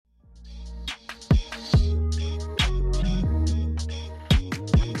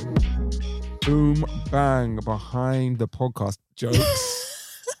Boom, bang, behind the podcast.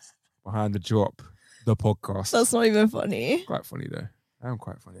 Jokes. Behind the drop. The podcast. That's not even funny. Quite funny though. I am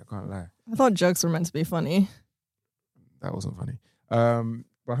quite funny. I can't lie. I thought jokes were meant to be funny. That wasn't funny.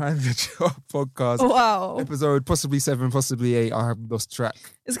 Behind the drop podcast. Wow. Episode possibly 7, possibly 8. I have lost track.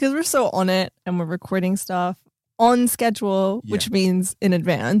 It's because we're so on it and we're recording stuff on schedule, which means in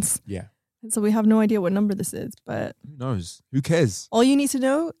advance. Yeah. And so we have no idea what number this is, but Who knows? Who cares? all you need to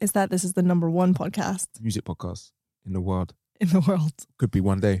know is that this is the number 1 podcast Music podcast in the world. in the world. Could be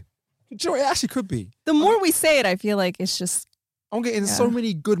one day. Do you know what? It actually could be. The more we say it, I feel like it's just... I'm getting so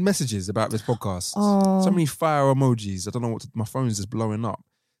many good messages about this podcast. Oh. So many fire emojis. I don't know what my phone's just blowing up.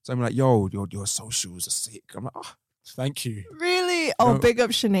 So I'm like, yo, your socials are sick. I'm like, thank you. Really? Oh, big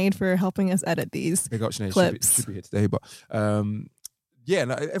up Sinead for helping us edit these Big up Sinead. clips. Should be here today. But yeah,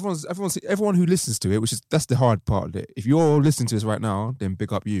 no, everyone who listens to it, that's the hard part of it. If you're listening to this right now, then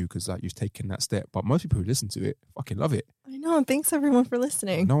big up you because like you've taken that step. But most people who listen to it fucking love it. I know. Thanks everyone for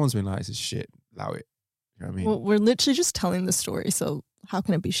listening. No one's been like, this is shit. Allow it. You know what I mean? Well, we're literally just telling the story, so how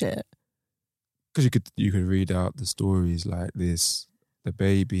can it be shit? Because you could read out the stories like this. The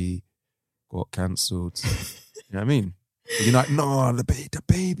baby got cancelled. You know what I mean? But you're like, no, the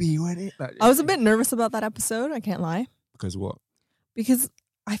baby went it. Like, I was a bit nervous about that episode. I can't lie. Because what? Because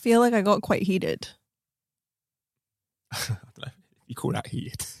I feel like I got quite heated. I don't know. You call that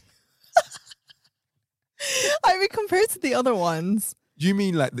heated? I mean, compared to the other ones. You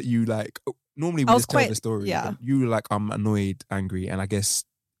mean like that you like... Normally we just tell the story. Yeah. You were like, I'm annoyed, angry, and I guess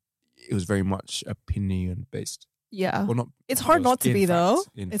it was very much opinion based. Yeah. Well, not. It's hard not to be though.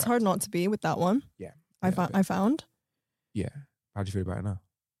 In It's fact. hard not to be with that one. Yeah. I found. Yeah. How do you feel about it now?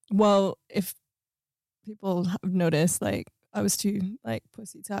 Well, if people have noticed, like I was too like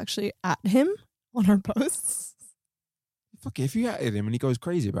pussy to actually at him on our posts. Fuck it. If you added him and he goes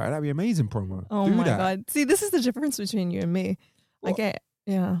crazy about it, that'd be amazing promo. Oh Do my that. god! See, this is the difference between you and me. What? Okay,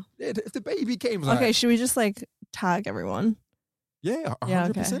 yeah. Yeah, if the baby came, like, Okay, should we just like tag everyone? yeah, 100% Yeah,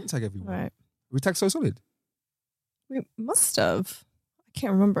 okay. tag everyone. All right. We tag So Solid. We must have. I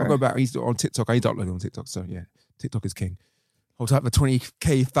can't remember. I'll go back. He's on TikTok. I need to upload him on TikTok. So yeah, TikTok is king. Hold up for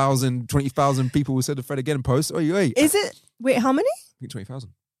 20,000 people who said the Fred again post. Oh, wait. Is it? Wait, how many? I think 20,000.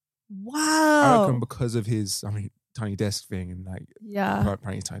 I Wow. reckon because of his, Tiny Desk thing and like, Yeah.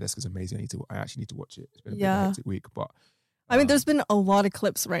 apparently Tiny Desk is amazing. I actually need to watch it. It's been a bit Yeah. of a hectic week, but I mean, there's been a lot of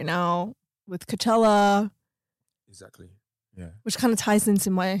clips right now with Coachella, exactly, yeah. which kind of ties into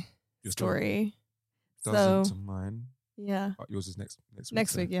my Your story. Doesn't So to mine. yeah, But yours is next week.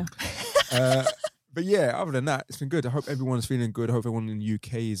 next so. week, yeah. But yeah, other than that, it's been good. I hope everyone's feeling good. I hope everyone in the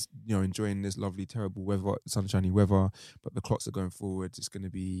UK is, enjoying this lovely, terrible weather, sunshiny weather. But the clocks are going forward. It's going to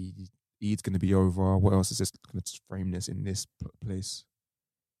be, Eid's going to be over. What else is this going to frame this in this place?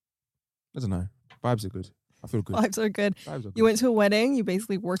 I don't know. Vibes are good. I feel good. Vibes are good. Vibes are good. You went to a wedding. You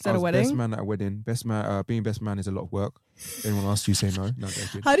basically worked at a Best wedding. man at a wedding. Best man. Being best man is a lot of work. Anyone asks you, say no. No,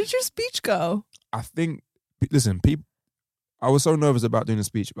 that's good. How did your speech go? I think. Listen, people. I was so nervous about doing a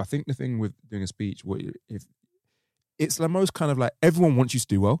speech. But I think the thing with doing a speech, if it's the most kind of like everyone wants you to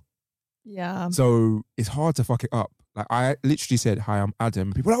do well, Yeah. so it's hard to fuck it up. Like I literally said, "Hi, I'm Adam."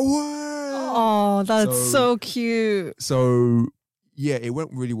 And people are like, "What?" Oh, that's so cute. So yeah, it went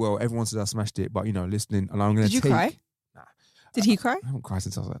really well. Everyone said I smashed it, but listening, and I'm gonna. Did you cry? Nah. Did he cry? I haven't cried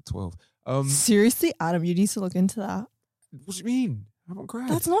since I was like 12. Seriously, Adam, you need to look into that. What do you mean? I haven't cried.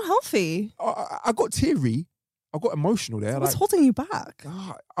 That's not healthy. I got teary. I got emotional there. What's Like, holding you back?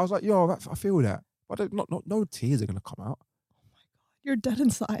 I was like, yo, I feel that. But no tears are going to come out. You're dead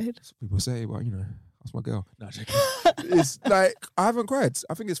inside. That's what people say, but that's my girl. No, I'm joking. It's like, I haven't cried.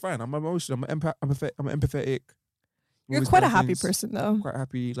 I think it's fine. I'm emotional. I'm empathetic. All You're these quite kind a of happy things. person, though. I'm quite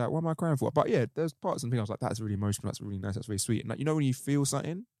happy. Like, what am I crying for? But yeah, there's parts and things I was like, that's really emotional. That's really nice. That's really sweet. And like, when you feel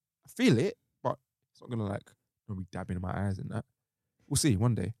something, I feel it, but it's not going to like, be dabbing in my eyes and that. We'll see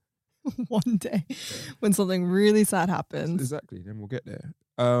one day. One day when something really sad happens. Exactly. Then we'll get there.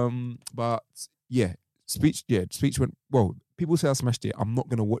 But yeah, speech went well. People say I smashed it. I'm not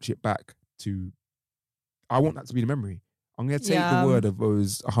gonna watch it back I want that to be the memory. I'm gonna take the word of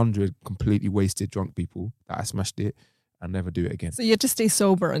those 100 completely wasted drunk people that I smashed it and never do it again. So you had to stay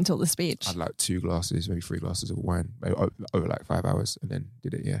sober until the speech. I had like 2 glasses, maybe 3 glasses of wine over like 5 hours, and then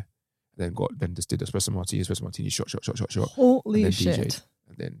did it. Yeah, then just did espresso martini, shot. Holy and then shit! DJ'd,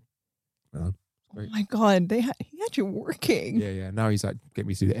 and then. Oh my god, he had you working. Yeah. Now he's like, get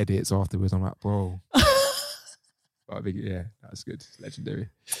me through the edits afterwards. I'm like, bro. But I think, yeah, that's good. Legendary.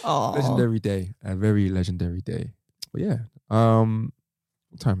 Oh, Legendary day. A very legendary day. But yeah.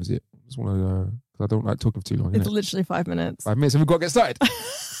 What time is it? I just want to, because I don't like talking for too long. it's Innit? literally 5 minutes. 5 minutes and we've got to get started.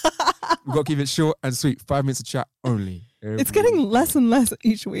 We've got to keep it short and sweet. 5 minutes of chat only. It's getting less and less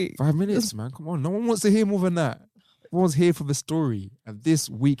each week. 5 minutes, man. Come on. No one wants to hear more than that. Everyone's here for the story. And this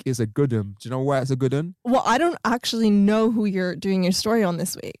week is a good one. Do you know why it's a good one? Well, I don't actually know who you're doing your story on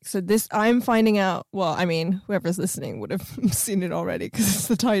this week. So I'm finding out. Well, I mean, whoever's listening would have seen it already because it's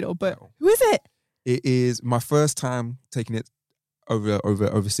the title. But who is it? It is my first time taking it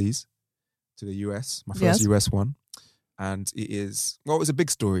overseas to the US. My first US one. And it's a big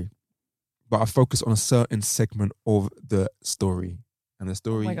story. But I focus on a certain segment of the story. And the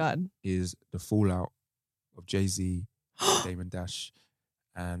story is the fallout of Jay-Z, Damon Dash,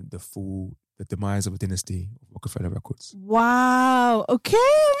 and the demise of a dynasty of Rockefeller Records. Wow. Okay,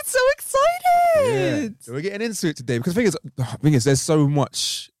 I'm so excited. Yeah. So we're getting into it today because the thing is there's so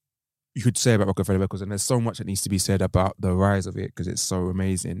much you could say about Rockefeller Records and there's so much that needs to be said about the rise of it because it's so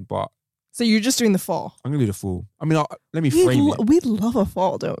amazing. But so you're just doing the fall? I'm going to do the fall. I mean, let me frame it. We love a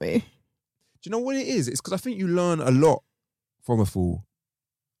fall, don't we? Do you know what it is? It's because I think you learn a lot from a fall.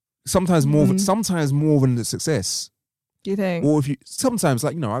 Sometimes more than the success. Do you think? Or if you sometimes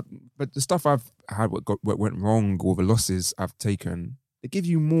but the stuff I've had what went wrong or the losses I've taken, they give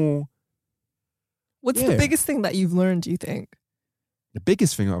you more. What's the biggest thing that you've learned, do you think? The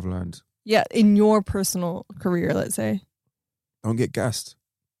biggest thing I've learned? Yeah, in your personal career, let's say. Don't get gassed.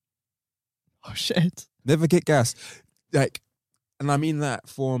 Oh shit. Never get gassed. And I mean that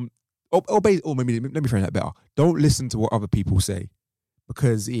from maybe let me frame that better. Don't listen to what other people say.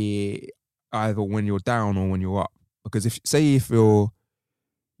 Because either when you're down or when you're up. Because if you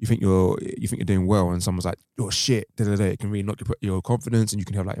think you're doing well and someone's like, you're shit, it can really knock your confidence and you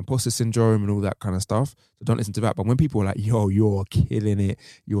can have like imposter syndrome and all that kind of stuff. So don't listen to that. But when people are like, yo, you're killing it,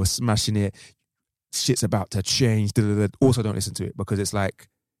 you're smashing it, shit's about to change, also don't listen to it because it's like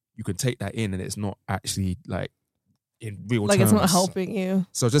you can take that in and it's not actually like in real terms. It's not helping you.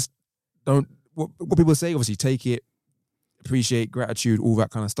 So just don't, what people say, obviously take it, appreciate, gratitude, all that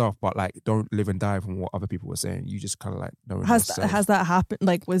kind of stuff, but like don't live and die from what other people were saying. You just kind of like know. Has that happened?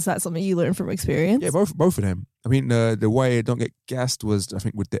 Like, was that something you learned from experience? Yeah, both of them. I mean, the way Don't Get Gassed was, I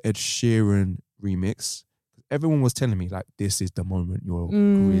think, with the Ed Sheeran remix. Everyone was telling me like, this is the moment your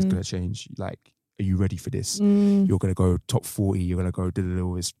career is gonna change. Like, are you ready for this? You're gonna go top 40. You're gonna go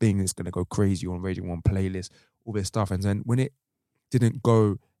all this thing. It's gonna go crazy on Radio 1 playlist, all this stuff. And then when it didn't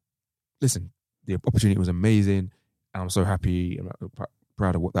go, listen, the opportunity was amazing. And I'm so happy and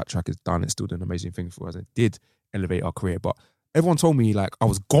proud of what that track has done. It's still done an amazing thing for us. It did elevate our career. But everyone told me like I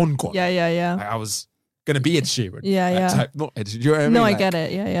was gone. Yeah. Like, I was going to be Ed Sheeran. Yeah. Not Ed Sheeran. You know what I mean? No, like, I get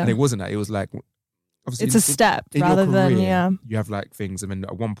it. Yeah. And it wasn't that. It was like, obviously. It's a step rather than, You have like things. And then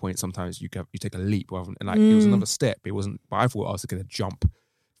at one point, sometimes you take a leap. And like it was another step. It wasn't, but I thought I was going to jump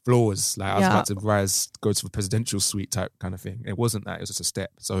floors. Like I was about to go to the presidential suite type kind of thing. It wasn't that. It was just a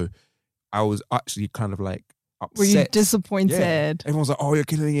step. So I was actually kind of like, upset. Were you disappointed? Yeah. Everyone's like, oh, you're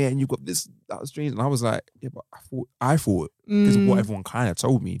killing it and you've got that was strange. And I was like, yeah, but I thought because of what everyone kind of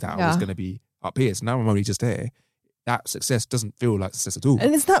told me that I was going to be up here. So now I'm only just there. That success doesn't feel like success at all.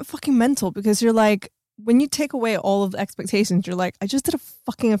 And it's not fucking mental because you're like, when you take away all of the expectations, you're like, I just did a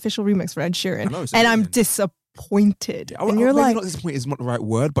fucking official remix for Ed Sheeran and I'm disappointed. Yeah, and you're like, not disappointed is not the right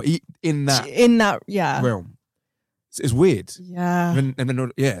word, but in that realm. It's weird. Yeah. And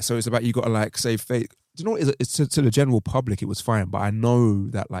then so it's about you got to like save faith. Do you know what it is? It's to the general public, it was fine. But I know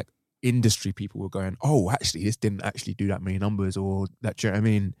that like industry people were going, oh, actually, this didn't actually do that many numbers or that, do you know what I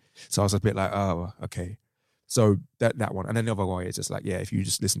mean? So I was a bit like, oh, okay. So that one. And then the other way is just like, if you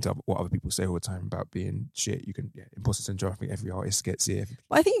just listen to what other people say all the time about being shit, you can, imposter syndrome. I think every artist gets it.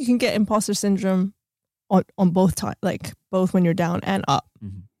 Well, I think you can get imposter syndrome on both times, like both when you're down and up.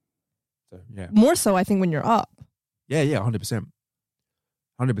 Mm-hmm. So, yeah. More so, I think, when you're up. Yeah, 100%.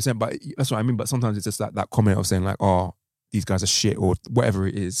 100%, but that's what I mean. But sometimes it's just that comment of saying like, "Oh, these guys are shit" or whatever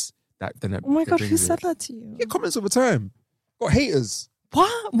it is. Then oh my god, who said that to you? You get comments all the time. Got haters.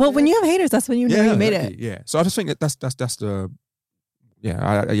 What? Well, when you have haters, that's when you know you made it. Yeah. So I just think that's the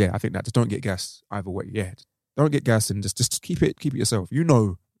I think that just don't get gassed either way. Yeah, don't get gassed and just keep it yourself. You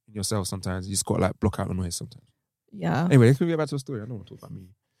know in yourself sometimes you just got to like block out the noise sometimes. Yeah. Anyway, let's get back to the story. I don't want to talk about me.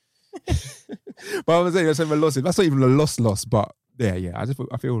 But I was saying my losses. That's not even a loss, but. Yeah.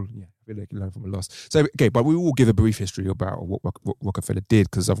 I feel like you learn from a loss. So, okay, but we will give a brief history about what Rockefeller did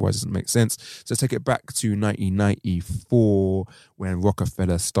because otherwise it doesn't make sense. So let's take it back to 1994 when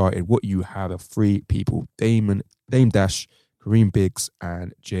Rockefeller started. What you have are three people, Dame Dash, Kareem Biggs,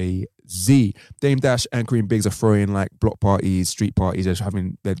 and Jay-Z. Dame Dash and Kareem Biggs are throwing like block parties, street parties. They're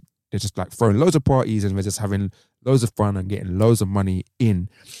just like throwing loads of parties and they're just having loads of fun and getting loads of money in.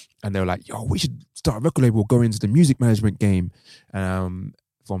 And they were like, yo, we should start a record label, go into the music management game. And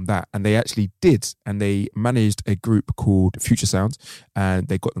from that. And they actually did. And they managed a group called Future Sounds, and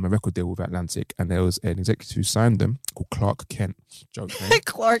they got them a record deal with Atlantic. And there was an executive who signed them called Clark Kent. Joke name.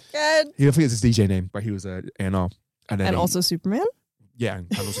 Clark Kent. I think it's his DJ name, but he was a A&R. And also Superman? Yeah, and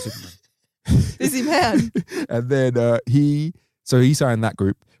also Superman. Busy man. And then he signed that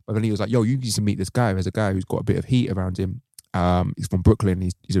group, but then he was like, yo, you need to meet this guy. There's a guy who's got a bit of heat around him. He's from Brooklyn.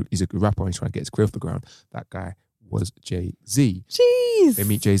 He's a rapper. He's trying to get his career off the ground. That guy was Jay-Z. Jeez. They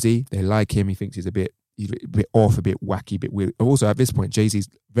meet Jay-Z. They like him. He thinks he's a bit off, a bit wacky, a bit weird. Also, at this point, Jay-Z's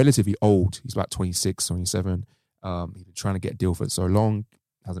relatively old. He's about 26, 27. He's been trying to get a deal for so long.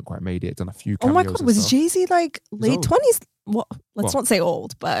 Hasn't quite made it. Done a few cameos. Oh my God, was Jay-Z like late 20s? Well, let's not say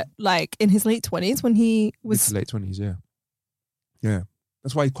old, but like in his late 20s when he was... His late 20s, yeah. Yeah.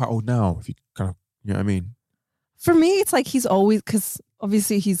 That's why he's quite old now, if you kind of, you know what I mean? For me, it's like he's always... Because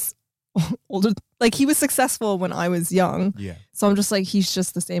obviously he's older. Like he was successful when I was young. Yeah. So I'm just like, he's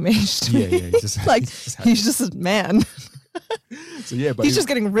just the same age to me. Yeah. He's just a man. So yeah, but he's just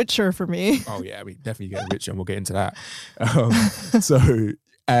getting richer for me. Oh yeah, I mean, definitely getting richer, and we'll get into that.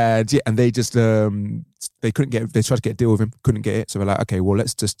 And they just they couldn't get. They tried to get a deal with him, couldn't get it. So they're like, okay, well,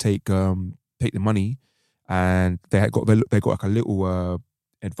 let's just take the money, and they got like a little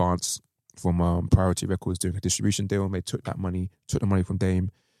advance from Priority Records doing a distribution deal, and they took the money from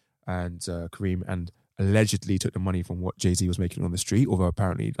Dame and Kareem, and allegedly took the money from what Jay-Z was making on the street. Although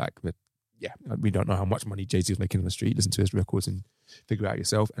apparently, we don't know how much money Jay-Z was making on the street. Listen to his records and figure it out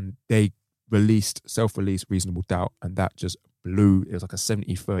yourself. And they self-released Reasonable Doubt, and that just blew. It was like a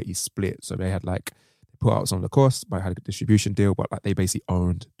 70-30 split. So they had they put out some of the costs, but had a distribution deal, but they basically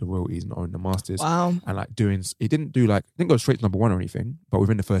owned the royalties and owned the masters. Wow. And it didn't go straight to number one or anything, but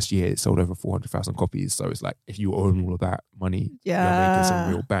within the first year it sold over 400,000 copies. So it's like, if you own all of that money, you're making some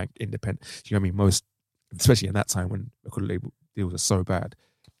real bank independent. You know what I mean? Most, especially in that time when record label deals are so bad,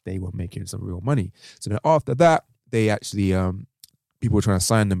 they were making some real money. So then after that, they actually people were trying to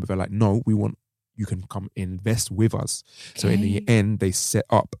sign them, but they're like, no, we want you can come invest with us. Okay. So in the end, they set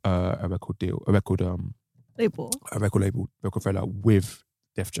up a record label with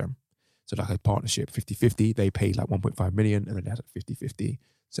Def Jam. So like a partnership, 50-50. They paid like 1.5 million, and then they had a 50-50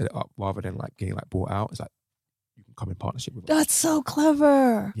 set it up, rather than like getting like bought out. It's like, you can come in partnership with us. That's so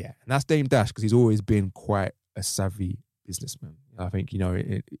clever. Yeah, and that's Dame Dash, because he's always been quite a savvy businessman. I think, he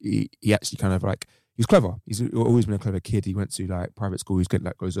actually kind of he's clever. He's always been a clever kid. He went to like private school. He's got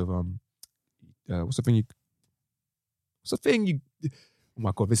goes of what's the thing you oh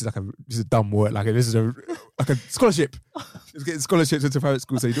my God, this is a dumb word. This is a scholarship. He's getting scholarships into private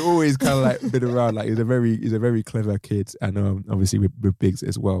school. So he's always kind of been around. He's a very clever kid, and obviously with Biggs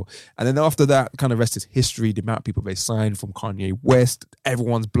as well. And then after that, kind of rest is history. The amount of people they signed from Kanye West,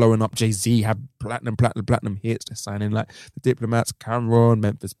 everyone's blowing up. Jay-Z had platinum hits. They're signing like the Diplomats, Cameron,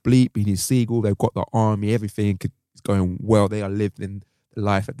 Memphis Bleep, Beanie Siegel. They've got the army. Everything is going well. They are living the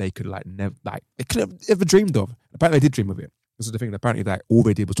life that they could they could have ever dreamed of. Apparently, they did dream of it. This is the thing. Apparently, all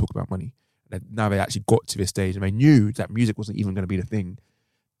they did was talk about money. And now they actually got to this stage, and they knew that music wasn't even going to be the thing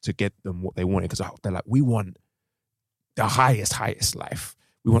to get them what they wanted. Because they're like, we want the highest life.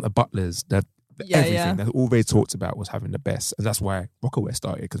 We want the Butlers, everything. Yeah. That's all they talked about was having the best, and that's why Rockaware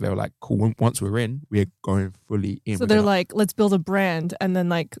started, because they were like, cool. Once we're in, we're going fully in. So they're like, let's build a brand, and then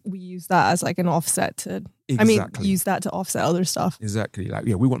we use that as an offset to. Exactly. Use that to offset other stuff. Exactly.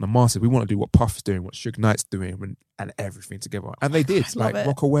 We want the masses. We want to do what Puff's doing, what Suge Knight's doing, and everything together. And they did.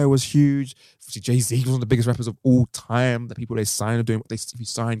 Rockaware was huge. Jay-Z was one of the biggest rappers of all time. The people they signed are doing if you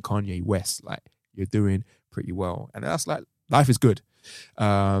sign Kanye West, you're doing pretty well. And that's life is good.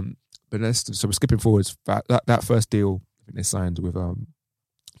 But so we're skipping forwards. That first deal I think they signed with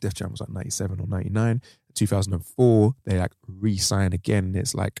Def Jam was 97 or 99. In 2004, they re-signed again.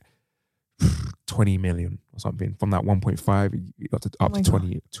 It's 20 million or something. From that 1.5, you got up to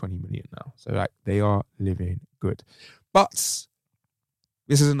 20 million now. So they are living good. But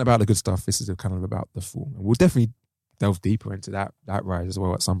this isn't about the good stuff. This is kind of about the fall. And we'll definitely delve deeper into that rise as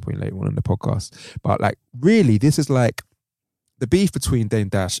well at some point later on in the podcast. But really, this is the beef between Dame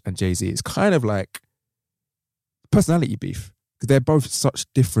Dash and Jay-Z is kind of personality beef, because they're both such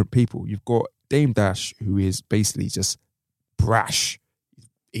different people. You've got Dame Dash, who is basically just brash.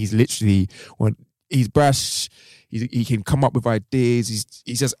 He's literally, he's brash. He can come up with ideas.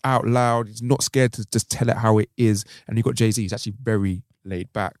 He's just out loud. He's not scared to just tell it how it is. And you've got Jay-Z, who's actually very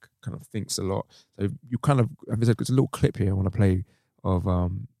laid back, kind of thinks a lot. So you kind of, there's a little clip here I want to play of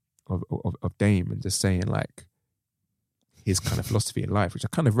Dame, and just saying his kind of philosophy in life, which I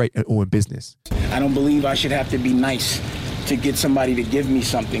kind of rate all in business. I don't believe I should have to be nice to get somebody to give me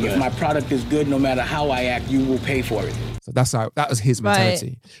something. If my product is good, no matter how I act, you will pay for it. So that was his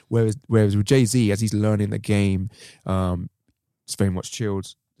mentality. Whereas with Jay-Z, as he's learning the game, it's very much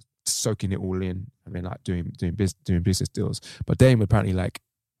chilled, soaking it all in, and then like doing business deals. But Dame apparently like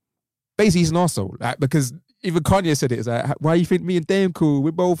basically he's an arsehole, like, because even Kanye said it. It's like, why you think me and Dame cool?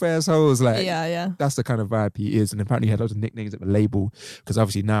 We're both assholes. Like, yeah. That's the kind of vibe he is. And apparently he had loads of nicknames at the label, because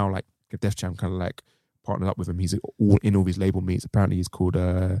obviously now like Def Jam kind of like partnered up with him. He's all in all his label meets. Apparently he's called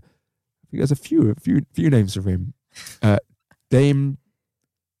I think there's a few names for him. Dame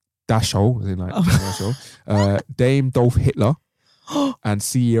Dashhole, as in like Dashhole. Dame Dolph Hitler, and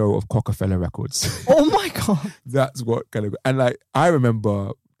CEO of Rockefeller Records. Oh my God. That's what kind of, and like I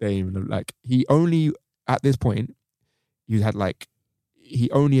remember Dame, like he only at this point he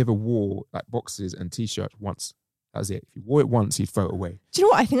only ever wore like boxes and t-shirts once. That was it. If he wore it once, he'd throw it away. Do you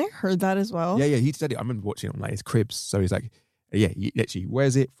know what? I think I heard that as well. Yeah, he said it. I remember watching it on like his cribs. So he's like, yeah, he literally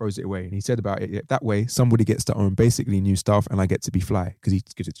wears it, throws it away. And he said about it, that way somebody gets to own basically new stuff and I get to be fly, because he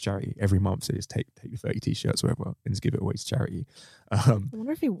gives it to charity every month. So just take your 30 t-shirts or whatever and just give it away to charity. I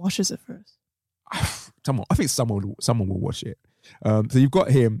wonder if he washes it first. I think someone will watch it. So you've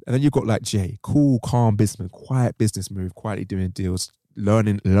got him, and then you've got like Jay, cool, calm businessman, quiet business move, quietly doing deals,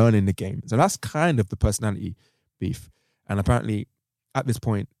 learning the game. So that's kind of the personality beef. And apparently at this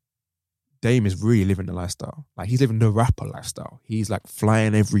point, Dame is really living the lifestyle. Like he's living the rapper lifestyle. He's like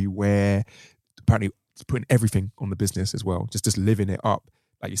flying everywhere. Apparently putting everything on the business as well. Just living it up.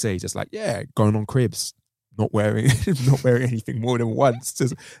 Like you say, just like, yeah, going on cribs, not wearing anything more than once,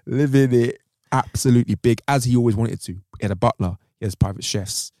 just living it absolutely big, as he always wanted to. He had a butler, he has private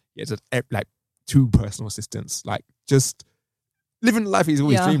chefs, he has like 2 personal assistants, like just living the life he's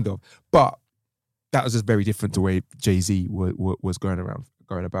always dreamed of. But that was just very different to the way Jay-Z was going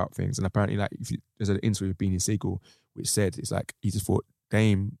about things. And apparently, like there's an interview with Beanie Siegel which said it's like he just thought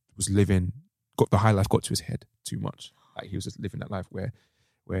Dame was got the high life got to his head too much. Like he was just living that life where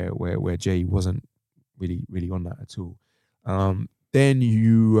Jay wasn't really on that at all. Then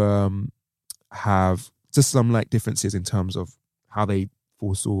you have just some like differences in terms of how they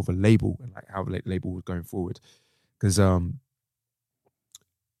foresaw the label and like how the label was going forward, because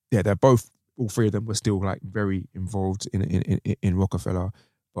they're both, all 3 of them were still like very involved in Rockefeller.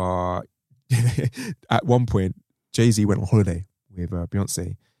 But at one point Jay-Z went on holiday with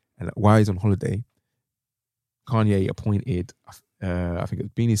Beyonce, and while he's on holiday, Kanye appointed I think it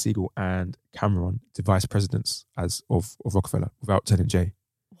was Beanie Siegel and Cameron to vice presidents of Rockefeller without telling Jay.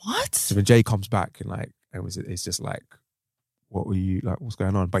 What? So when Jay comes back it's just like, what were you like? What's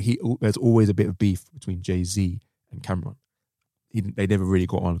going on? But there's always a bit of beef between Jay-Z and Cameron. They never really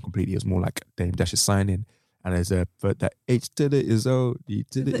got on completely. It was more like Dame Dash's signing, and there's that H to the is O, D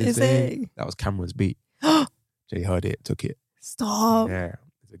to the is A. That was Cameron's beat. Jay heard it, took it. Stop. Yeah,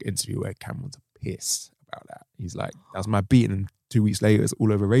 there's an interview where Cameron's pissed about that. He's like, that was my beat, and 2 weeks later it's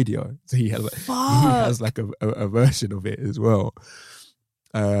all over radio. So he has like a version of it as well.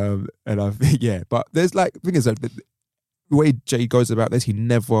 And I think, yeah, but there's like, the thing is that the way Jay goes about this, he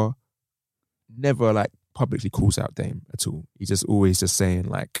never like publicly calls out Dame at all. He's just always just saying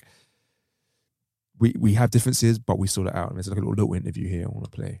like, we have differences, but we sort it out. And there's like a little interview here I want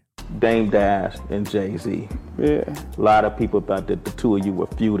to play. Dame Dash and Jay-Z. Yeah. A lot of people thought that the 2 of you were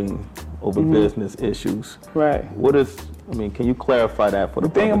feuding over business issues. Right. Can you clarify that for the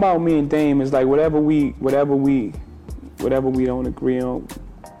thing about me and Dame is like whatever we don't agree on,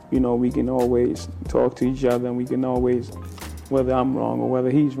 we can always talk to each other, and we can always, whether I'm wrong or whether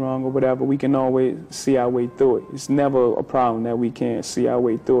he's wrong or whatever, we can always see our way through it. It's never a problem that we can't see our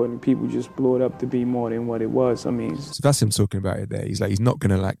way through it, and people just blew it up to be more than what it was. I mean, so that's him talking about it there. He's like, he's not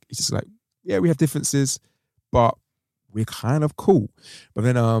gonna like, he's just like, yeah, we have differences, but we're kind of cool. But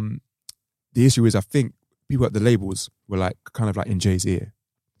then the issue is, I think people at the labels were like kind of like in Jay's ear.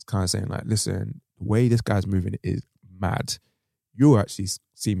 It's kind of saying like, listen, the way this guy's moving is mad. You're actually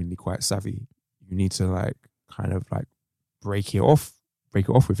seemingly quite savvy. You need to like kind of like break it off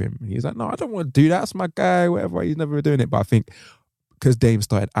with him. And he's like, no, I don't want to do that. That's my guy, whatever. He's never doing it. But I think because Dame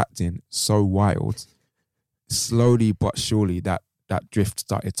started acting so wild, slowly but surely that drift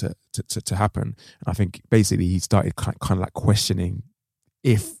started to happen. And I think basically he started kind of like questioning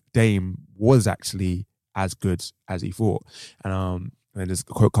if Dame was actually as good as he thought. And this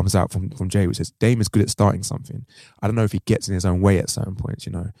quote comes out from Jay, which says, Dame is good at starting something. I don't know if he gets in his own way at certain points,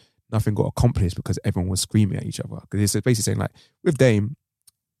 Nothing got accomplished because everyone was screaming at each other. Because he's basically saying like, with Dame,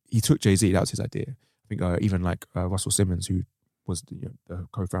 he took Jay-Z, that was his idea. I think even like Russell Simmons, who was the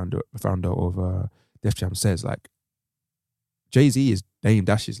founder of Def Jam, says like, Jay-Z is Dame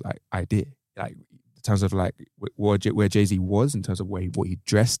Dash's like idea. Like in terms of like where Jay-Z was, in terms of what he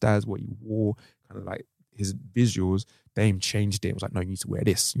dressed as, what he wore, kind of like his visuals, Dame changed it. It was like, no, you need to wear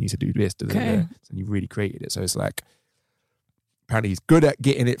this, you need to do this, Okay. and he really created it. So it's like, apparently he's good at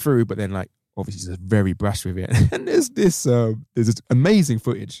getting it through, but then like obviously he's very brash with it. And there's this amazing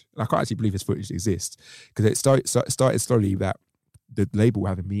footage. I can't actually believe this footage exists, because it started slowly that the label were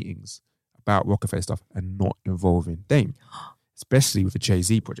having meetings about Rockefeller stuff and not involving Dame, especially with the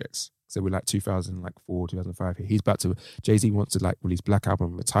Jay-Z projects. So we're like 2004, 2005 here. Jay-Z wants to like release Black Album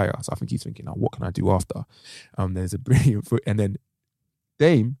and retire. So I think he's thinking, what can I do after? There's a brilliant foot. And then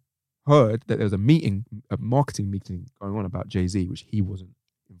Dame heard that there was a marketing meeting going on about Jay-Z, which he wasn't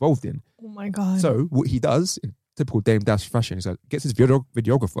involved in. Oh my God. So what he does in typical Dame Dash fashion is like, gets his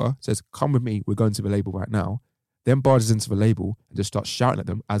videographer, says, come with me, we're going to the label right now. Then barges into the label and just starts shouting at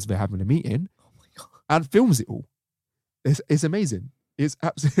them as they're having a meeting. Oh my God. And films it all. It's amazing. It's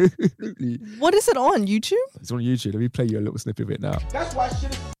absolutely... What is it on YouTube? It's on YouTube. Let me play you a little snippet of it now. That's why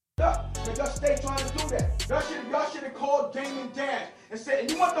shit is up. Y'all stay trying to do that. Y'all should have called Damon Dash and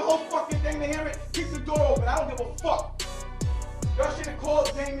said, you want the whole fucking thing to hear it? Keep the door open. I don't give a fuck. Y'all should have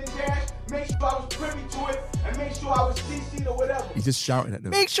called Damon Dash, make sure I was privy to it, and make sure I was CC'd or whatever. He's just shouting at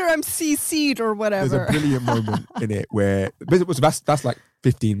them. Make sure I'm CC'd or whatever. There's a brilliant moment in it where that's like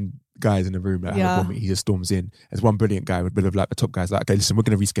 15 guys in the room that have a meeting. He just storms in. There's one brilliant guy with a bit of like the top guy's like, okay, listen, we're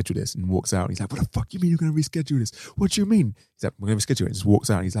going to reschedule this, and walks out. And he's like, what the fuck you mean you're going to reschedule this? What do you mean? He's like, we're going to reschedule it. And just walks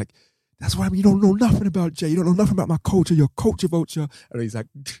out. And he's like, that's why you don't know nothing about Jay. You don't know nothing about my culture. You're a culture vulture. And he's like,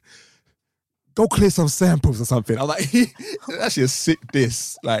 go clear some samples or something. I'm like, it's actually a sick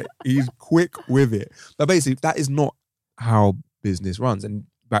diss. Like, he's quick with it. But basically, that is not how business runs. And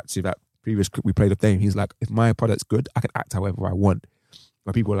back to that previous clip we played of Dame, he's like, if my product's good, I can act however I want.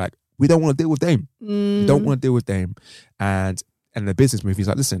 But people are like, we don't want to deal with Dame. We don't want to deal with Dame. And the business move, he's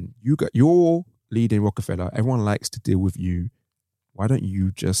like, listen, you're leading Rockefeller. Everyone likes to deal with you. Why don't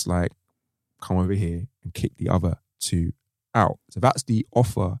you just like come over here and kick the other two out? So that's the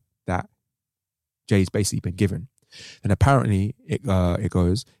offer that Jay's basically been given. And apparently it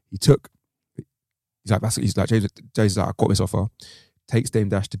goes, Jay's like, Jay's like, I got this offer. Takes Dame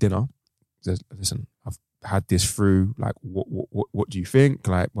Dash to dinner. Says, listen, I've had this through, like, what do you think?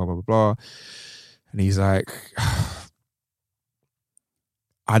 Like, blah, blah, blah, blah. And he's like,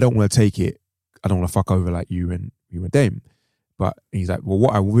 I don't want to take it. I don't want to fuck over like you and Dame. But he's like, well,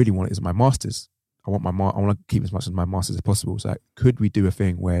 what I really want is my masters. I want to keep as much of my masters as possible. So like, could we do a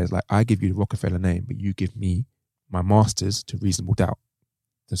thing where it's like, I give you the Rockefeller name, but you give me my masters to Reasonable Doubt.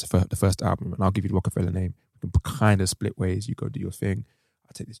 That's the first album. And I'll give you the Rockefeller name. We can kind of split ways. You go do your thing.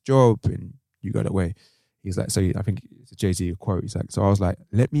 I take this job and you go that way. He's like, so I think it's a Jay-Z quote. He's like, so I was like,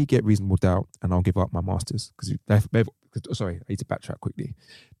 let me get Reasonable Doubt and I'll give up my masters. Sorry, I need to backtrack quickly.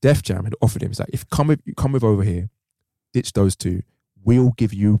 Def Jam had offered him, he's like, if come with over here, ditch those two, we'll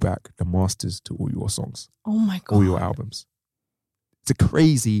give you back the masters to all your songs. Oh my God. All your albums. It's a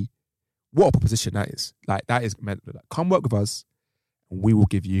crazy, what a proposition that is. Like, that is meant to, like, come work with us and we will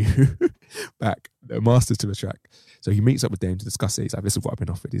give you back the masters to the track. So he meets up with Dame to discuss it. He's like, this is what I've been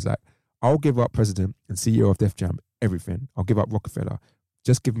offered. He's like, I'll give up president and CEO of Def Jam, everything. I'll give up Rockefeller.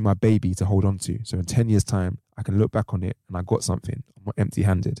 Just give me my baby to hold on to. So in 10 years' time, I can look back on it and I got something. I'm not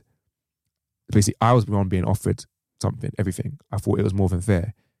empty-handed. Basically, I was the one being offered something, everything. I thought it was more than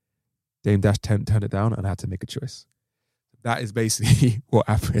fair. Dame Dash turned it down and I had to make a choice. That is basically what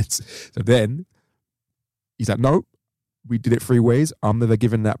happens. So then he's like, no, we did it 3 ways. I'm never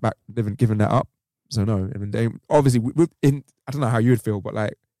giving that back, never giving that up. So no. I mean, Dame, obviously, I don't know how you would feel, but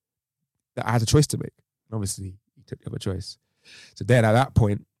like, I had a choice to make. And obviously, he took the other choice. So then at that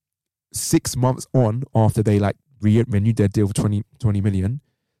point, 6 months on, after they like renewed their deal for 20 million,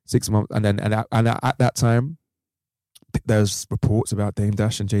 6 months, and at that time, there's reports about Dame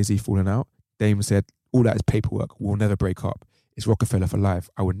Dash and Jay-Z falling out. Dame said, all that is paperwork. We'll never break up. It's Rockefeller for life.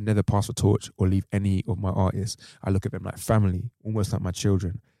 I would never pass the torch or leave any of my artists. I look at them like family, almost like my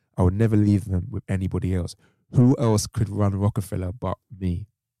children. I would never leave them with anybody else. Who else could run Rockefeller but me?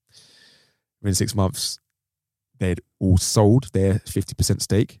 Within 6 months, they'd all sold their 50%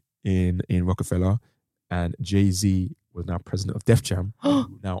 stake in Rockefeller, and Jay-Z was now president of Def Jam,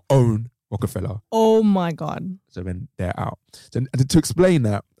 who now own Rockefeller. Oh my God. So then they're out. So and to explain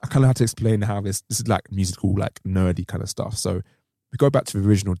that, I kind of had to explain how this is like musical, like nerdy kind of stuff. So we go back to the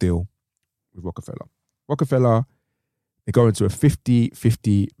original deal with Rockefeller. Rockefeller, they go into a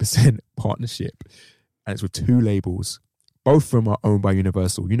 50% partnership, and it's with 2 labels. Both of them are owned by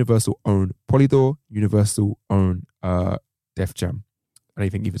Universal. Universal own Polydor. Universal own Def Jam. I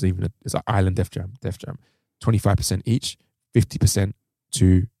don't think it's an Island Def Jam. 25% each, 50%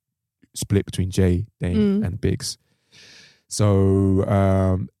 to split between Jay, Dame, and Biggs.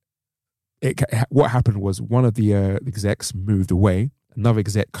 So what happened was one of the execs moved away. Another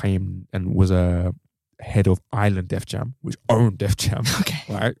exec came and was a head of Island Def Jam, which owned Def Jam. Okay.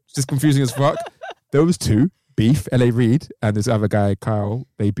 Right? It's just confusing as fuck. Those two beef, L.A. Reid, and this other guy, Kyle,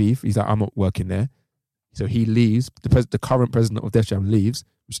 they beef. He's like, I'm not working there. So he leaves. The current president of Def Jam leaves,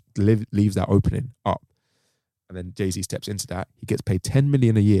 which leaves that opening up. And then Jay-Z steps into that. He gets paid $10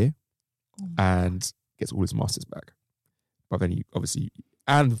 million a year and gets all his masters back. But then he obviously,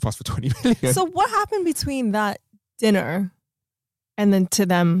 and plus for $20 million. So what happened between that dinner and then to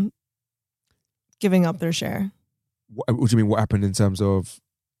them giving up their share? What do you mean? What happened in terms of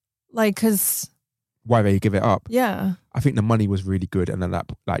like, because why they give it up? Yeah, I think the money was really good, and then that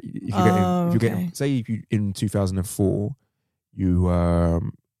like if you're getting say if you in 2004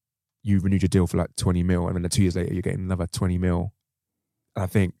 you renewed your deal for like 20 mil, and then 2 years later you're getting another 20 mil. And I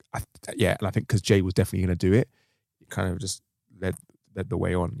think because Jay was definitely going to do it, it kind of just led the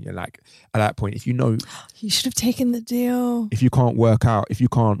way on. You're like at that point, if you know he should have taken the deal. If you can't work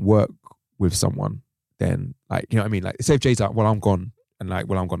with someone, then like you know what I mean. Like say if Jay's like, well I'm gone, and like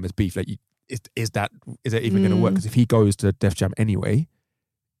well I'm gone, there's beef. Like is it even going to work? Because if he goes to Def Jam anyway,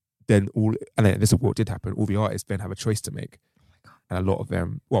 then this is what did happen. All the artists then have a choice to make, and a lot of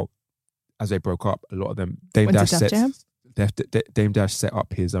them, well, as they broke up, a lot of them Dame Dash set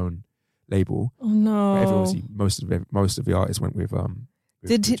up his own label. Oh no! But obviously, most of the artists went with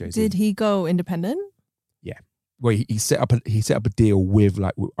Did he go independent? Yeah. Well, he set up a deal with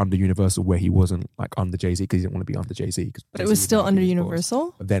under Universal where he wasn't like under Jay-Z because he didn't want to be under Jay-Z. But it was still under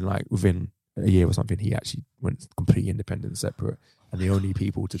Universal. But then like within a year or something, he actually went completely independent, separate. And the only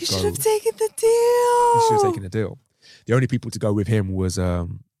people to You go, should have taken the deal. He should have taken the deal. The only people to go with him was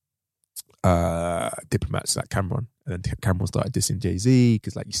diplomats like Cameron, and then Cameron started dissing Jay-Z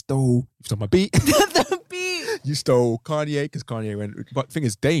because like you stole my beat. The beat. You stole Kanye because Kanye went. But the thing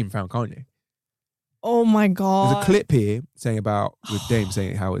is, Dame found Kanye. Oh my god! There's a clip here saying about with Dame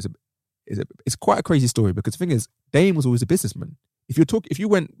saying how it's quite a crazy story because the thing is, Dame was always a businessman. If you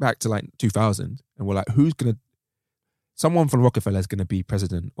went back to like 2000 and were like, someone from Rockefeller is gonna be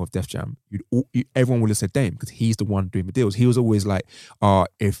president of Def Jam, everyone would have said Dame because he's the one doing the deals. He was always like,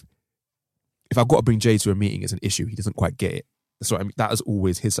 if I've got to bring Jay to a meeting, it's an issue. He doesn't quite get it. So I mean, that is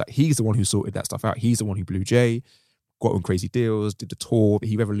always his side. He's the one who sorted that stuff out. He's the one who blew Jay, got on crazy deals, did the tour.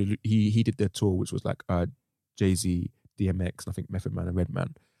 He did the tour, which was like Jay-Z, DMX, and I think Method Man and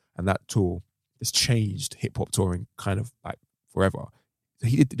Redman. And that tour has changed hip hop touring kind of like forever. So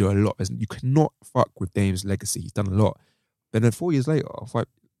he did do a lot. You cannot fuck with Dame's legacy. He's done a lot. Then 4 years later, like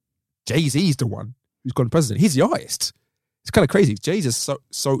Jay-Z's the one who's gone president. He's the artist. It's kind of crazy. Jay just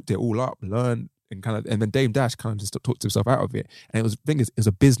soaked it all up, learned, and then Dame Dash kind of just talked himself out of it. And it was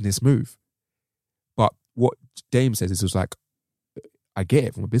a business move. But what Dame says is, it was like, I get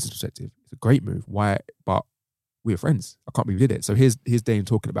it from a business perspective. It's a great move. Why? But we were friends. I can't believe we did it. So here's Dame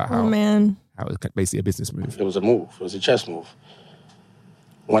talking about how it was basically a business move. It was a move. It was a chess move.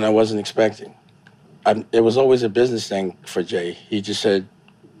 One I wasn't expecting. It was always a business thing for Jay. He just said,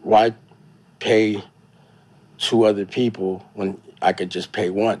 why pay 2 other people when I could just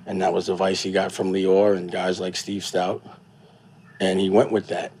pay one? And that was the advice he got from Lior and guys like Steve Stout. And he went with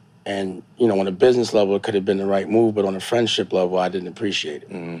that. And, on a business level, it could have been the right move, but on a friendship level, I didn't appreciate it.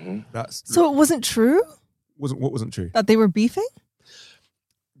 Mm-hmm. So it wasn't true? What wasn't true? That they were beefing?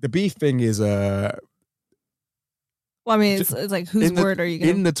 The beef thing is... well, I mean, it's like, whose word are you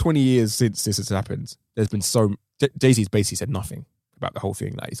going to... In the 20 years since this has happened, there's been Jay-Z's basically said nothing about the whole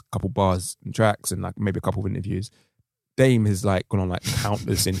thing. Like, it's a couple bars and tracks and like maybe a couple of interviews. Dame has like gone on like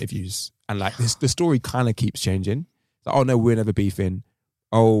countless interviews, and like the story kind of keeps changing. Like, oh no, we're never beefing.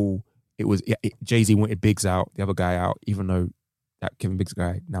 Oh, Jay-Z wanted Biggs out, the other guy out, even though that Kevin Biggs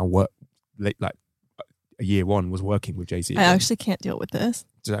guy now like a year on was working with Jay-Z. I actually can't deal with this.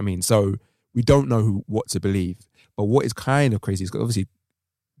 Do you know what I mean? So we don't know what to believe. But what is kind of crazy is because obviously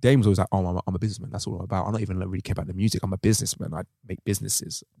Dame's always like, oh, I'm a businessman. That's all I'm about. I don't even really care about the music. I'm a businessman. I make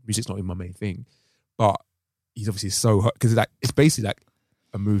businesses. Music's not even my main thing. But he's obviously so hurt because it's basically like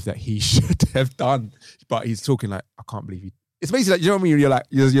a move that he should have done. But he's talking like, I can't believe he. It's basically like, you know what I mean? You're like,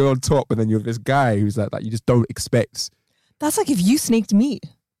 you're on top, and then you're this guy who's like you just don't expect. That's like if you sneaked meat.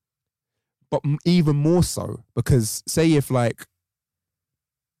 But even more so, because say if like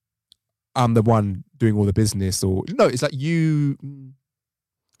I'm the one doing all the business, or no, it's like you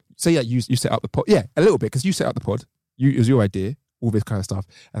say that you set up the pod. Yeah, a little bit, because you set up the pod. It was your idea, all this kind of stuff.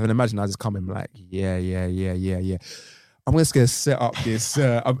 And then imagine I just come in like, yeah. I'm just going to set up this.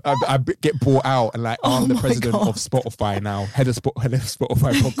 I get bought out and like I'm the president of Spotify now, head of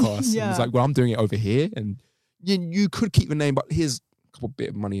Spotify podcast. Yeah. And it's like, well, I'm doing it over here, and you could keep the name, but here's couple bit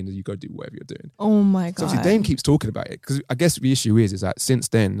of money and then you go do whatever you're doing. Oh my So God. obviously Dame keeps talking about it because I guess the issue is that since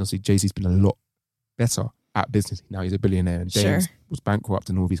then, obviously Jay-Z's been a lot better at business. Now he's a billionaire and Dame was bankrupt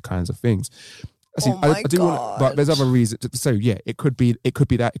and all these kinds of things. I do want, but there's other reasons. So yeah, it could be that, it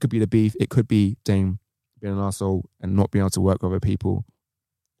could be the beef, it could be Dame being an arsehole and not being able to work with other people.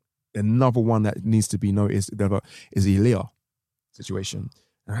 Another one that needs to be noticed is the Aaliyah situation.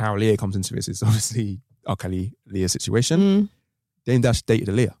 And how Aaliyah comes into this is obviously R. Kelly, Aaliyah situation. Dame Dash dated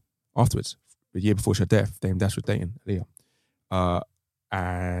Aaliyah afterwards. The year before her death, Dame Dash was dating Aaliyah.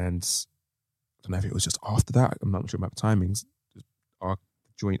 And I don't know if it was just after that. I'm not sure about the timings. Our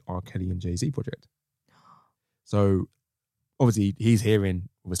joint R. Kelly and Jay-Z project. So obviously he's hearing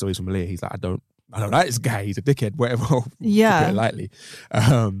all the stories from Aaliyah. He's like, I don't like this guy. He's a dickhead, whatever. Yeah. To put it lightly.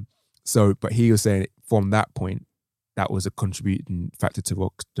 But he was saying from that point, that was a contributing factor to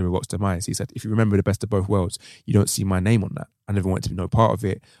Rock's demise. He said, if you remember the best of both worlds, you don't see my name on that. I never wanted to be no part of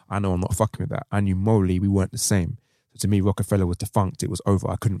it. I know I'm not fucking with that. I knew morally we weren't the same. So to me, Rockefeller was defunct. It was over.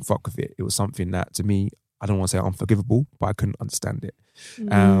 I couldn't fuck with it. It was something that to me, I don't want to say unforgivable, but I couldn't understand it.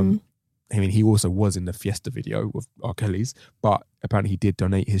 I mean, he also was in the Fiesta video with R. Kelly's, but apparently he did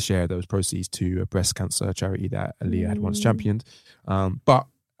donate his share of those proceeds to a breast cancer charity that Aaliyah had once championed. But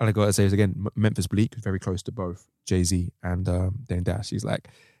all I got to say is, again, Memphis Bleak was very close to both Jay-Z and Dame Dash. He's like,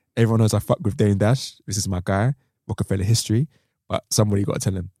 everyone knows I fuck with Dame Dash. This is my guy, Rockefeller history. But somebody got to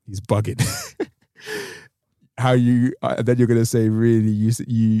tell him he's bugging. Then you're going to say, really,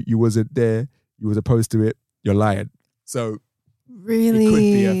 you wasn't there, you was opposed to it, you're lying. So really, it could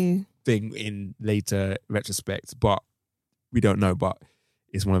be a thing in later retrospect, but we don't know. But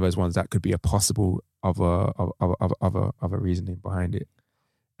it's one of those ones that could be a possible other reasoning behind it.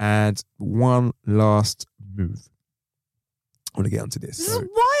 And one last move. I want to get onto this. This is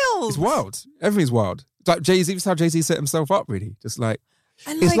wild. It's wild. Everything's wild. It's like Jay-Z, it's how Jay-Z set himself up, really. Just like,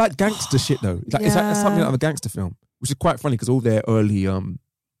 it's like gangster shit, though. It's like something out of a gangster film, which is quite funny because all their early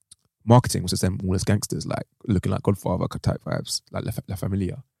marketing was just them all as gangsters, like looking like Godfather type vibes, like La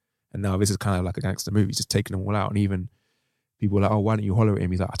Familia. And now this is kind of like a gangster movie. He's just taking them all out. And even people are like, oh, why don't you holler at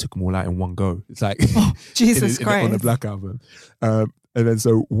him? He's like, I took them all out in one go. It's like, Jesus Christ. On the Black Album. And then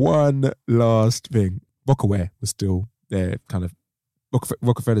so one last thing, Rockaware was still there, kind of,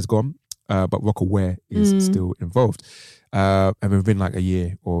 Rockefeller's gone, but Rockaware is still involved. And within like a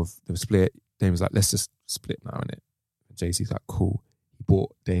year of the split, Dame was like, let's just split now, innit? And Jay-Z's like, cool. He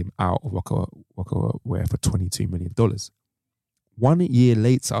bought Dame out of Rockaware for $22 million. 1 year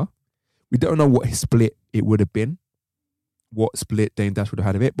later, we don't know what split it would have been, what split Dame Dash would have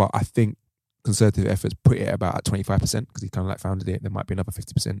had of it, but I think conservative efforts put it about at 25% because he kind of like founded it. There might be another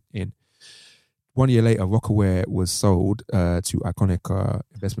 50% in. 1 year later, Rockaware was sold to Iconic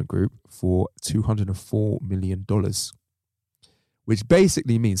Investment Group for $204 million, which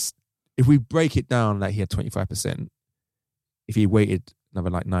basically means if we break it down, like he had 25%, if he waited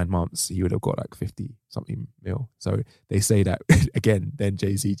another like 9 months, he would have got like 50 something mil. So they say that again, then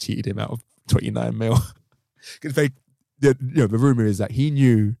Jay-Z cheated him out of 29 mil. Because the rumor is that he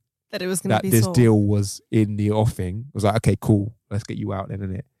knew that it was going to be this sold. deal was in the offing. It was like, okay, cool, let's get you out then,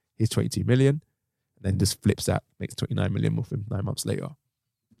 innit? Here's 22 million. And then just flips that, makes 29 million with him 9 months later.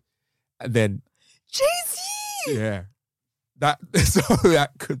 And then Jay-Z! Yeah. So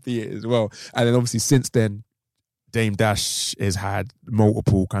that could be it as well. And then obviously since then, Dame Dash has had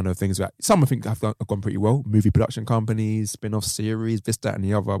multiple kind of things that some I think have gone pretty well. Movie production companies, spin-off series, this, that, and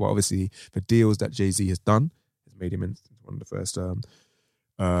the other. But obviously the deals that Jay-Z has done has made him into one of the first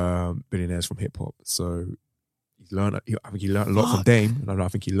billionaires from hip hop. So I think he learned a lot from Dame, and I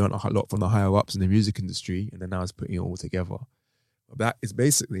think he learned a lot from the higher ups in the music industry, and then now he's putting it all together. But that is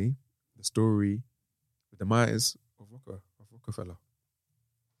basically the story, the demise of Rockefeller.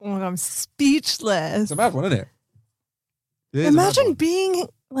 Oh my God, I'm speechless. It's a bad one, isn't it? Imagine being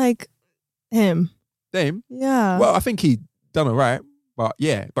like him. Dame? Yeah. Well, I think he done all right, but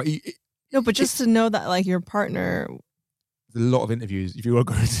yeah. But just to know that like your partner. There's a lot of interviews. If you want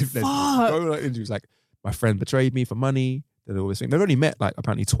to go into interviews, like my friend betrayed me for money. They've only met like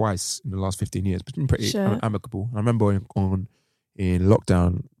apparently twice in the last 15 years, but it's been pretty amicable. I remember in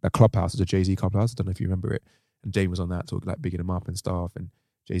lockdown, that clubhouse was a Jay-Z clubhouse. I don't know if you remember it. And Dame was on that, talking like bigging him up and stuff. And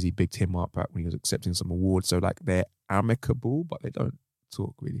Jay-Z bigged him up when he was accepting some awards. So like they're amicable, but they don't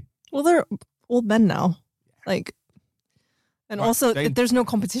talk really. Well, they're old men now. Like, and but also Dame, there's no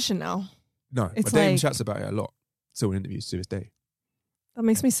competition now. No, it's but Dame like, chats about it a lot. Still in interviews to this day. That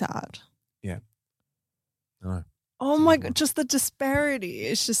makes me sad. Yeah. I know. Oh my God, just the disparity.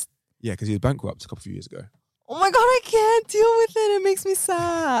 It's just. Yeah, because he was bankrupt a couple of years ago. Oh my God, I can't deal with it. It makes me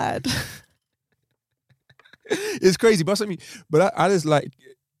sad. It's crazy, but I just like,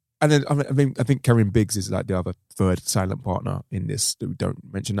 and then I think Karen Biggs is like the other third silent partner in this that we don't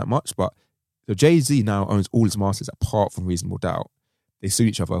mention that much. But so Jay-Z now owns all his masters apart from Reasonable Doubt. They sue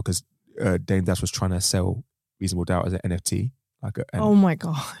each other because Dame Dash was trying to sell Reasonable Doubt as an NFT. Oh my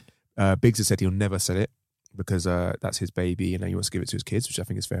God. Biggs has said he'll never sell it because that's his baby and he wants to give it to his kids, which I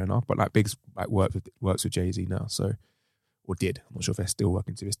think is fair enough. But like Biggs like works with Jay-Z now, so or did. I'm not sure if they're still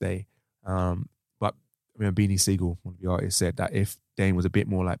working to this day. But I mean, Beanie Siegel, one of the artists, said that if Dame was a bit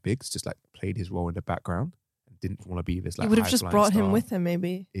more like Biggs, just like played his role in the background and didn't want to be this like, he would have just brought him with him,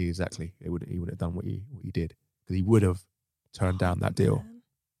 maybe. Exactly. He wouldn't have done what he did because he would have turned down that deal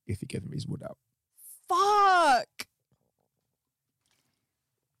if he gave him Reasonable Doubt. Fuck.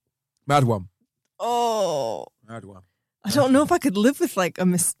 Mad one. Oh. Mad one. I don't know if I could live with like a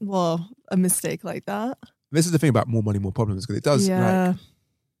mistake like that. This is the thing about more money, more problems because it does like.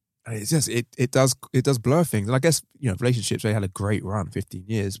 And it's just it does blur things, and I guess relationships. They had a great run, 15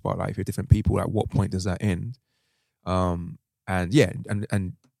 years, but like if you're different people, at what point does that end? And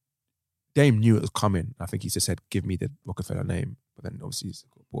Dame knew it was coming. I think he just said, "Give me the Rockefeller name," but then obviously he's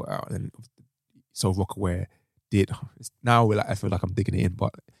bought it out, and then so Rockaware did. Now I feel like I'm digging it in,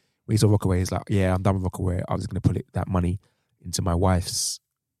 but when he saw Rockaware, he's like, "Yeah, I'm done with Rockaware. I was going to put that money into my wife's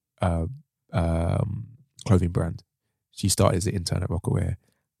clothing brand. She started as an intern at Rockaware."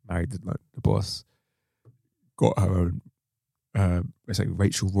 Married the boss, got her own, it's like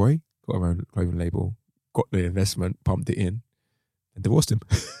Rachel Roy, got her own clothing label, got the investment, pumped it in, and divorced him.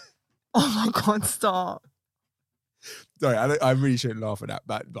 Oh my God, stop. Sorry, I really shouldn't laugh at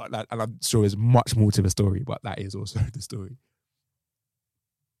that, but and I'm sure there's much more to the story, but that is also the story.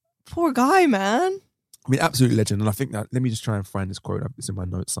 Poor guy, man. I mean, absolute legend, and I think that, let me just try and find this quote, it's in my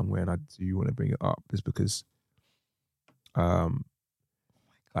notes somewhere, and I do want to bring it up, is because,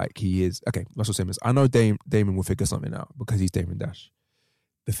 like he is okay. Russell Simmons. I know Damon will figure something out because he's Damon Dash.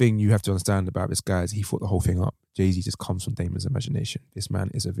 The thing you have to understand about this guy is he thought the whole thing up. Jay-Z just comes from Damon's imagination. This man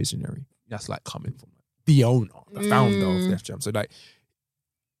is a visionary. That's like coming from the owner, the founder of Def Jam. So like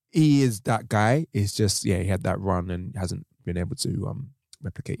he is that guy. It's just he had that run and hasn't been able to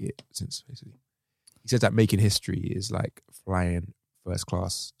replicate it since. Basically, he says that making history is like flying first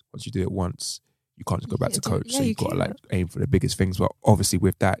class. Once you do it once, you can't just go back to coach. So you've got to like aim for the biggest things. But obviously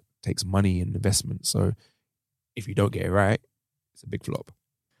with that it takes money and investment. So if you don't get it right, it's a big flop.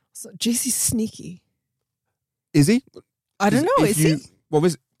 So Jay-Z's sneaky. Is he? I don't know. Is he? Well,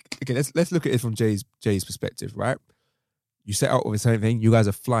 okay, let's look at it from Jay's perspective, right? You set out with the same thing. You guys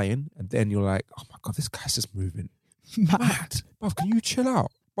are flying, and then you're like, "Oh my God, this guy's just moving mad." Bruv, can you chill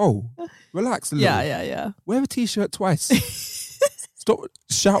out? Whoa, relax a little. Yeah. Wear a t-shirt twice. Stop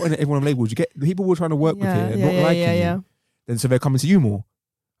shouting at everyone on labels. You get people who are trying to work with you and not liking you. Then so they're coming to you more.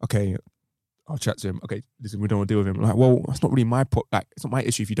 Okay, I'll chat to him. Okay, listen, we don't want to deal with him. Like, well, that's not really my it's not my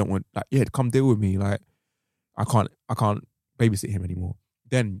issue if you don't want. Like, yeah, come deal with me. Like, I can't babysit him anymore.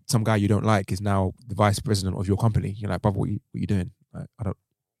 Then some guy you don't like is now the vice president of your company. You're like, brother, what you doing? Like,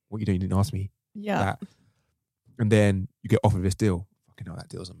 what you doing? You didn't ask me. Yeah. That. And then you get offered this deal. Fucking hell, that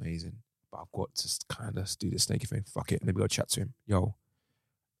deal's amazing. But I've got to kind of do this snaky thing. Fuck it. And then we go chat to him. Yo,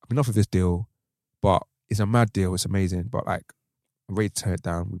 I've been offered this deal, but it's a mad deal. It's amazing. But like, I'm ready to turn it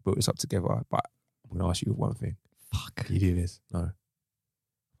down. We built this up together. But I'm going to ask you one thing. Fuck. Can you do this? No.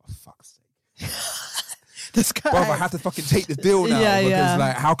 Oh, fuck's sake. This guy. Bro, I have to fucking take this deal now. Because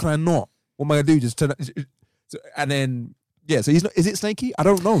like, how can I not? What am I going to do? Just turn it. And then, so he's not, is it snaky? I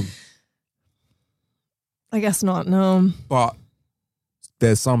don't know. I guess not, no. But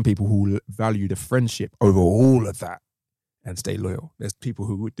there's some people who value the friendship over all of that and stay loyal. There's people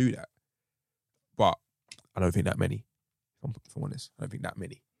who would do that. But I don't think that many. If I'm honest, I don't think that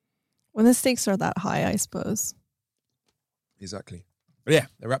many. When the stakes are that high, I suppose. Exactly. But yeah,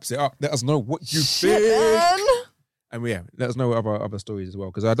 that wraps it up. Let us know what you Shit, think. man. And let us know other stories as well.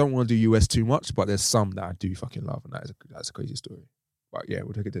 Because I don't want to do US too much, but there's some that I do fucking love. And that's a crazy story. But yeah,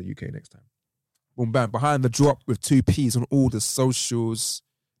 we'll take it to the UK next time. Boom, bam. Behind the Drop with 2 P's on all the socials.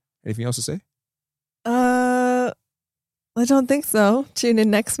 Anything else to say? I don't think so. Tune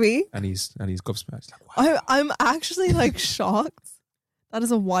in next week. And he's gobsmacked. Like, wow. I'm actually like shocked. That is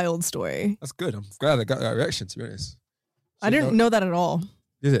a wild story. That's good. I'm glad I got that reaction, to be honest. I didn't know that at all.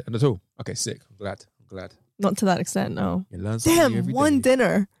 Is it? Not at all? Okay, sick. I'm glad. Not to that extent, no. You learn something Damn, every one day.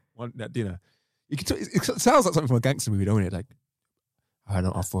 dinner. That dinner. It sounds like something from a gangster movie, don't it? Like, I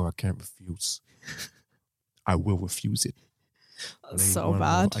don't offer, I can't refuse. I will refuse it. That's so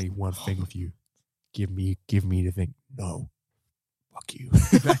bad. I need one thing with you. Give me the thing. No. Fuck you.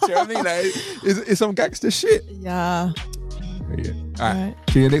 You know what I mean? Like, it's some gangster shit. Yeah. All right.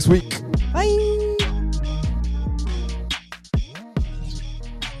 See you next week. Bye.